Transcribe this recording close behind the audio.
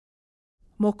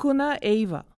Mokuna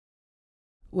eiva.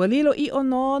 Ua lilo I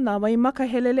ono na waimaka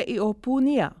helele I o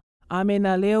Punia, a me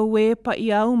na leo we pa I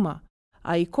auma,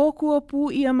 a I kōkua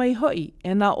pū ia mai hoi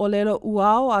e na Moʻolelo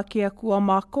uao a ke akua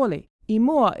mākole, I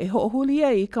mua e hoʻohuli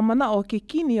ai I ka mana o ke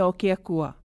kini o ke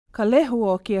akua, ka lehu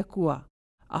o ke akua.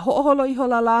 A hoʻoholo I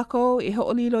hola lākou e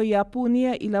hoʻolilo I a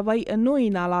Punia I la wai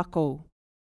anui nā lākou.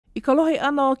 I ka lohe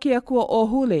ana o ke akua o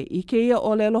hule I ke ia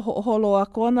Moʻolelo hoʻoholo a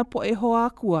kona po e hoa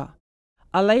akua.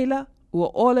 A leila, ua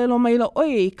Moʻolelo maila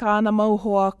oe I kāna mau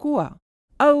hoa akua.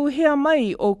 Au hea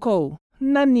mai o kou,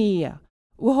 nani ia.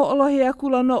 Ua hoʻolohe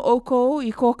akula no o kou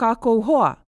I ko kākou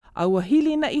hoa. A ua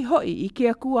hili na I hoi I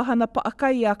ke akua hana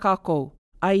paakai a kākou.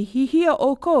 Ai hihia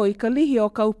o kou I ka lihi o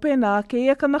kaupena a ke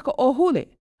ia kanaka o hule.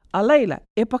 A leila,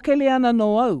 e pakele ana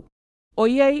no au. O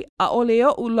iei, a ole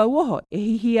o ulauoho e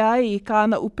hihia ai I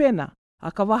kāna upena,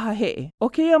 a ka waha hee. O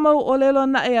ke ia mau Moʻolelo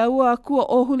na e aua akua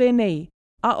o hule nei,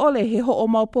 a ole he hoʻo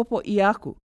maupopo I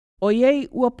aku. O iei,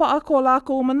 ua paa ko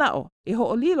lākou manao, e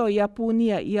hoʻolilo I a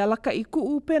Punia I a laka I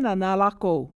kuʻu upena nā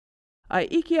lākou. A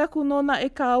iki aku no na e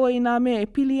kāua I nā mea e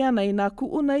pili ana I nā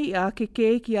kuʻuna I a ke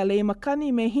keiki a lei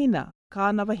makani me hina,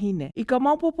 kāna wahine. I ka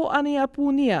maupopo ani a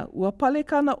Punia, ua pale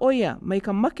kana oia mai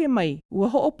ka make mai, ua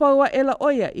hoʻopaua ela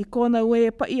oia I kona ue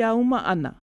e pai a uma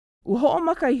ana. Ua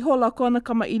hoʻomaka I hola kona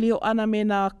kamaʻilio ana me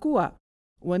nā akua.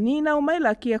 Ua ninau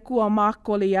maila ki akua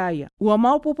mākole iaia. Ua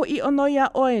maupopo I ono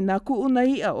ia oe nā kuʻuna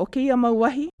ia o keia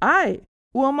mauwahi? Ai,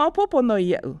 ua maupopo no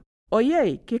iau. O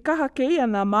iei, ke kaha keia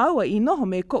nā maua I noho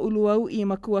me ko uluau I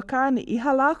makua kāne I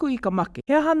hala aku I ka make.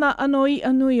 He hana ano I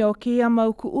anui o keia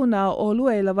mau kuʻuna o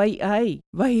lua e la wai ai.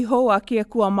 Wahi hou a ke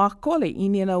akua mākole I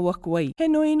nina waku ai. He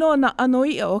nui no na ano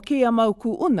ia o keia mau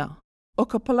kuʻuna. O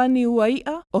ka palani ua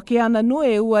ia, o ke ana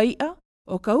nue ua ia,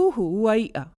 o ka uhu ua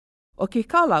ia. O ke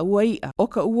kala ua ia, o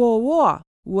ka uowoa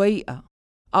ua ia,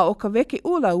 a o ka weke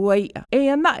ula ua ia. E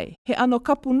anae, he ano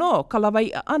kapu no ka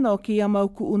lawaia ana o ke ia mau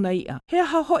kuʻuna ia. He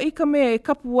aha hoi ka mea e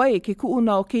kapu ai ke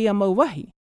kuʻuna o ke ia mau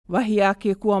wahi. Wahi a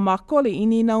ke kua mākole I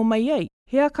ninau mai ai.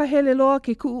 Hea ka hele loa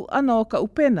ke kuʻu ana o ka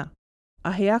upena.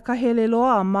 A hea ka hele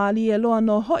loa a mālie loa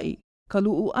no hoi, ka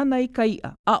luu ana I ka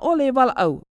ia. A ole wala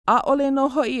au, a ole no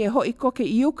hoi e hoi koke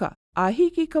I uka. A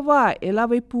hiki ka wā e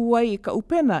lawe pū ai I ka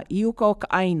upena I uka o ka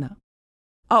aina.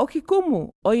 A o ke kumu,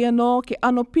 o ia no ke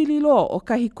ano pili loa o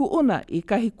kahi kuʻuna I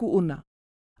kahi kuʻuna.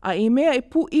 A I mea e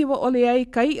pū iwa ole ai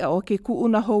ka ia o ke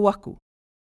kuʻuna hou aku.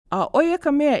 A o ia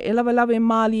ka mea e lawe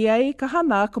māli ai ka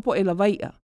hana ka po e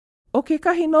lawaia. O ke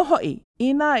kahi no hoi,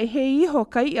 ina e he iho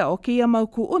ka ia o ke ia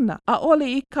mau kuʻuna, a ole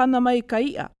I kana mai ka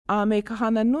ia, a me ka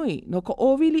hana nui no ka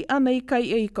ōwili ana I ka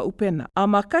ia I ka upena. A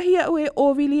ma kahi au e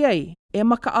ōwili ai, e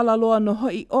maka ala loa no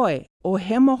hoi oe, o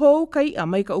hema hou ka ia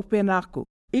mai ka upena aku.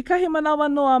 I kahi manawa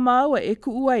noa māua e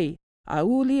kuʻu ai, a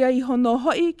uli ai hono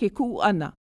hoi ke kuʻu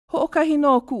ana. Hoʻokahi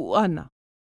no kuʻu ana.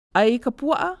 Ai ka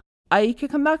puaʻa, ai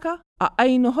ke kanaka, a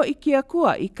ai no hoi ki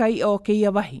akua I kai o ke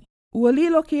ia wahi. Ua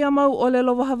lilo ke ia mau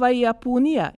Moʻolelo wahawai a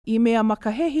Punia I mea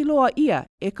makahehi loa ia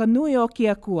e ka nui o ke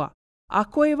akua. A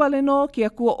koe wale no ke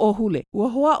akua o hule. Ua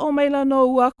hoa o maila no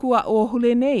ua akua o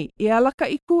hule nei e alaka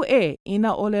I ku e I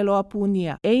nā Moʻolelo a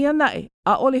Punia. E ia nae,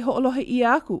 a ole hoʻolohe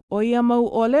ia aku o ia mau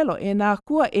Moʻolelo e nā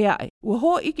akua e ae. Ua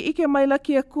ho ike maila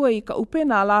ki akua I ka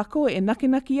upena a lākou e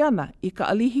nakinaki ana I ka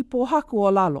alihi pōhaku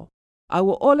o lalo. A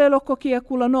ua Moʻolelo ko ke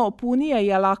akula no o Punia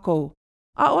I a lākou.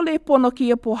 A ole e pono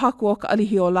ki a pōhaku o ka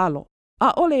alihi o lalo.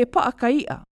 A ole e paa ka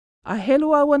ia. A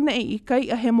helua ua nei I ka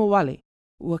ia hemo wale.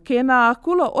 Ua kēnā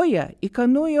akula oia I ka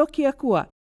nui o ki akua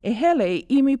e hele e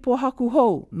imi pōhaku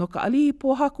hou no ka alihi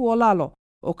pōhaku o lalo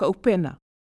o ka upena.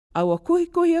 A ua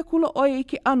kuhi akula oia I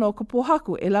ke ano o ka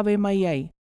pōhaku e lawe mai ai.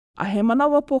 A he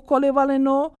manawa po kole wale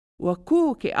no, ua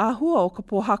kū ke āhua o ka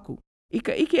pōhaku. I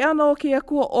ka ike ano o ke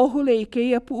akua o hule I ke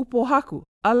ia puu pōhaku,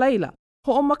 a leila,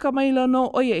 hoʻomaka maila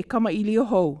no oia I kamaʻilio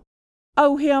hou.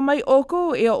 Au hea mai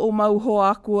oko e o mau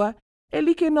hoa akua, e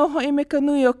like no hoi me ka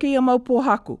nui o ke ia mau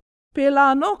pōhaku.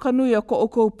 Pēlā no ka nui o ko o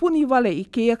kou puni wale I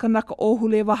ke ia kanaka o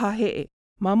hule waha hee.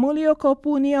 Ma muli o kou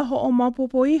Punia ho o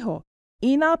mapopo iho.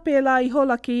 Ina pēlā I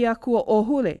hola ke ia kua o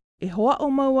hule, e hoa o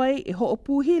mau ai e ho o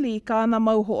puhili I kāna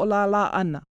mau ho o la la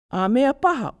ana. A mea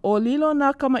paha, o lilo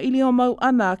nā kamaʻilio mau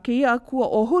ana ke ia kua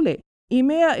o hule, I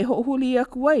mea e ho huli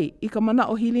aku ai I ka mana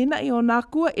o hilinai o nā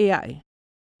kua e ae.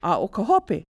 A o ka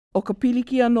hope, o ka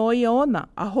pilikia no ia ona,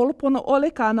 a holopono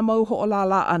ole kāna mau ho o la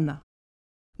la ana.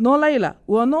 No leila,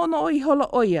 ua no I hola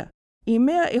oia, I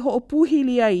mea e ho o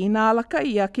puhili ai I nā alaka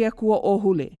I a ke akua o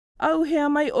hule. Au hea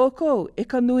mai o kou e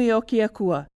ka nui o ke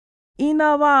akua. I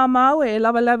nā wā mau e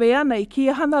lawe ana I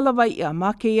kia hana lawaia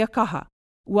ma ke ia kaha.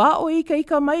 Ua o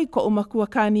ika mai ko o makua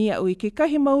kāni au I ke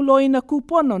kahi mau loina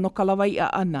kūpono no ka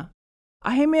lawaia ana.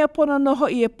 A he mea pono no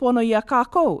hoi e pono ia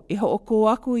kākou e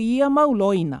hoʻoko aku I ia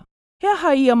mauloina. He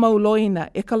aha ia mauloina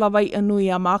e ka lawaiʻa nui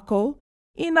a mākou?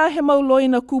 Ina he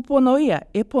mauloina kūpono ia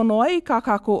e pono ai ka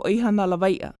kākou o ihana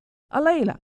lawaiʻa. A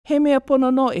leila, he mea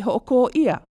pono no e hoʻoko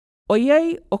ia. O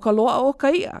iei, o ka loa o ka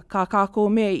ia, ka kākou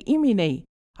mea I imi nei.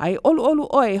 Ai olu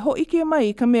oe hoʻike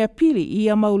mai ka mea pili I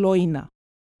ia mauloina.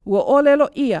 Ua ʻōlelo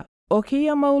ia, o ke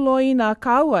ia mauloina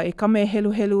kāua e ka mea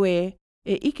helu e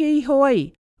ike iho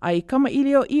ai, ai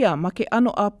kamaʻilio ia ma ke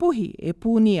ano a puhi e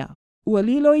Punia. Ua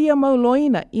lilo ia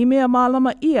mauloina I mea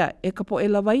mālama ia e ka poʻe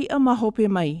lawaiʻa ma hope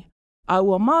mai. A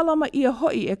ua mālama ia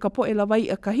hoʻi e ka poʻe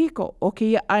lawaiʻa kahiko o ke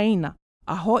ia ʻaina,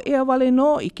 a hoʻea wale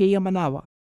no I ke ia manawa.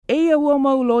 Eia ua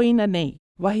mauloina nei,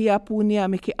 wahi a Punia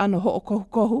me ke ano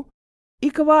hoʻokohukohu. I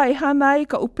ka wā e hana ai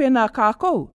ka upena a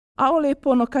kākou, ʻaʻole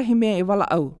pono kahi mea e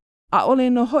walaʻau.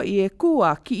 ʻAʻole no hoʻi e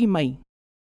kua kiʻi mai.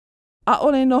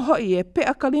 ʻAʻole no hoʻi e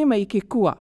peʻa kalima I ke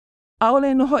kua.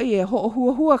 ʻAʻole no hoʻi e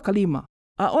hoʻohuahua kalima.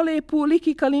 ʻAʻole e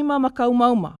pūliki kalima ma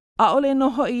kaumauma. ʻAʻole no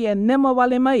hoʻi e nema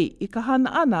wale mai I ka hana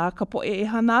ana a ka poʻe e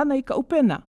hana ana I ka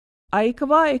upena. A I ka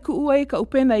wā e kuʻu ai ka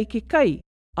upena I ke kai,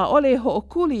 ʻaʻole e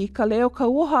hoʻokuli I ka leo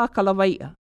kauoha a ka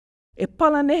lawaiʻa. E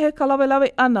palanehe ka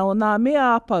lawelawe ana o nā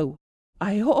mea a pau. A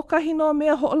he hoʻokahi no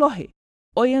mea hoʻolohe.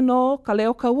 Oia no ka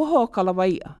leo kauoha o ka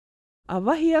lawaiʻa. A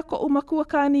wahi a koʻu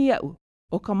makuakani iaʻu.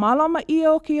 O ka mālama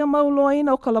ia o kia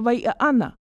mauloina o ka lawaiʻa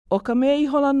ana. O ka mea I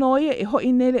hola no ia e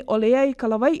hoʻi nele ole ai ka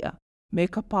lawaiʻa. Me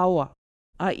ka paoa.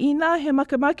 A ina he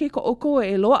makemake ko oko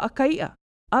e loa a kaia.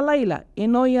 A laila, e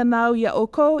no ia nau ia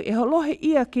oko e holohe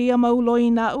ia ke ia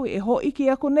mauloina au e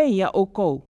hoʻiki ako nei ia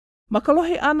oko. Ma ka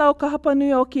lohe ana o ka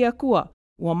hapanui o kia kua.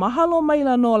 Ua mahalo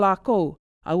maila no lākou.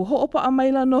 Au hoʻopaʻa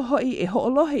maila no hoʻi e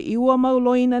hoʻolohe I ua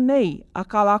mauloina nei a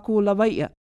ka lākou lawaiʻa.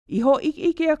 I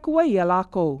hoʻike aku ai a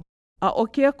lākou. A o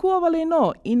kia kua wale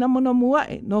no I namonamu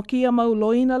ae no kia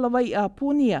mauloina lawaiʻa a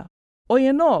Punia.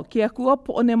 Oia no kia kua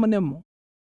poʻonemonemo.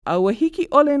 A ua hiki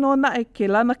ole no nae ke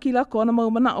lana kila kona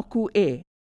maumana o ku e.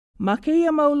 Ma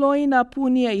keia mauloina a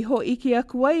Punia I hoʻike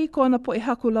aku ai kona poʻe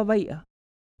haku lawaiʻa.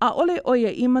 A ole oia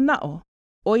I manao.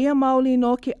 Oia maoli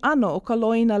no ke ano o ka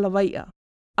loina lawaiʻa.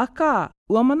 A kā,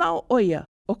 ua manao oia,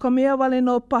 o ka mea wale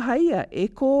no pahaia e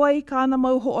kō ai kāna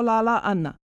mau hoʻolālā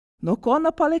ana. No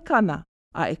kona palekana,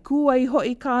 a e kū ai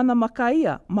hoʻi kāna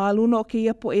makaia ma luna o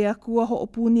keia poʻe akua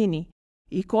hoʻopūnini.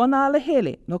 I kona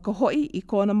alehele no ka hoʻi I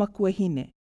kona makuahine.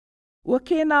 Ua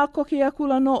kē nā koke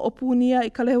akula no o Punia I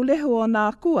ka lehulehu o nā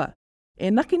akua,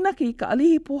 e nakinaki ka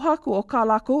alihi pohaku o kā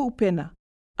lākou upena.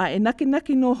 A e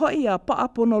nakinaki no hoʻi a paa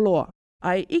ponoloa.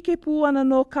 A e ike pū ana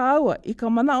no ka aua I ka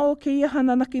manao o ke ia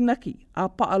hana nakinaki, a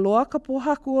paa loa ka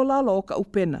pohaku o lalo o ka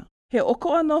upena. He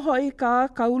okoa no hoʻi ka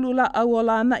kaulula au o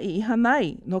lā naʻi I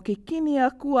hanai no ke kini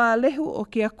akua a lehu o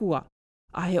ke akua.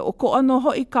 A he okoa no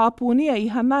hoʻi ka Punia I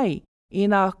hanai I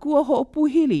nā akua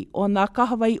hoʻopuhili o nā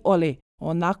kahawai ole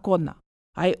o nā kona.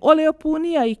 Ai ole o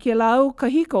Punia I ke lau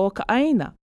kahiko o ka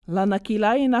aina, lana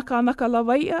kilai nā kānaka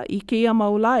lawaiʻa I keia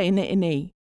maula e nei.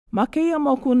 Ma keia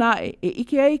Mokuna e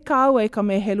ike ai kāua e ka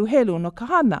mea helu no ka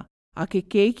hana, a ke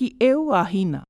keiki eu a hina.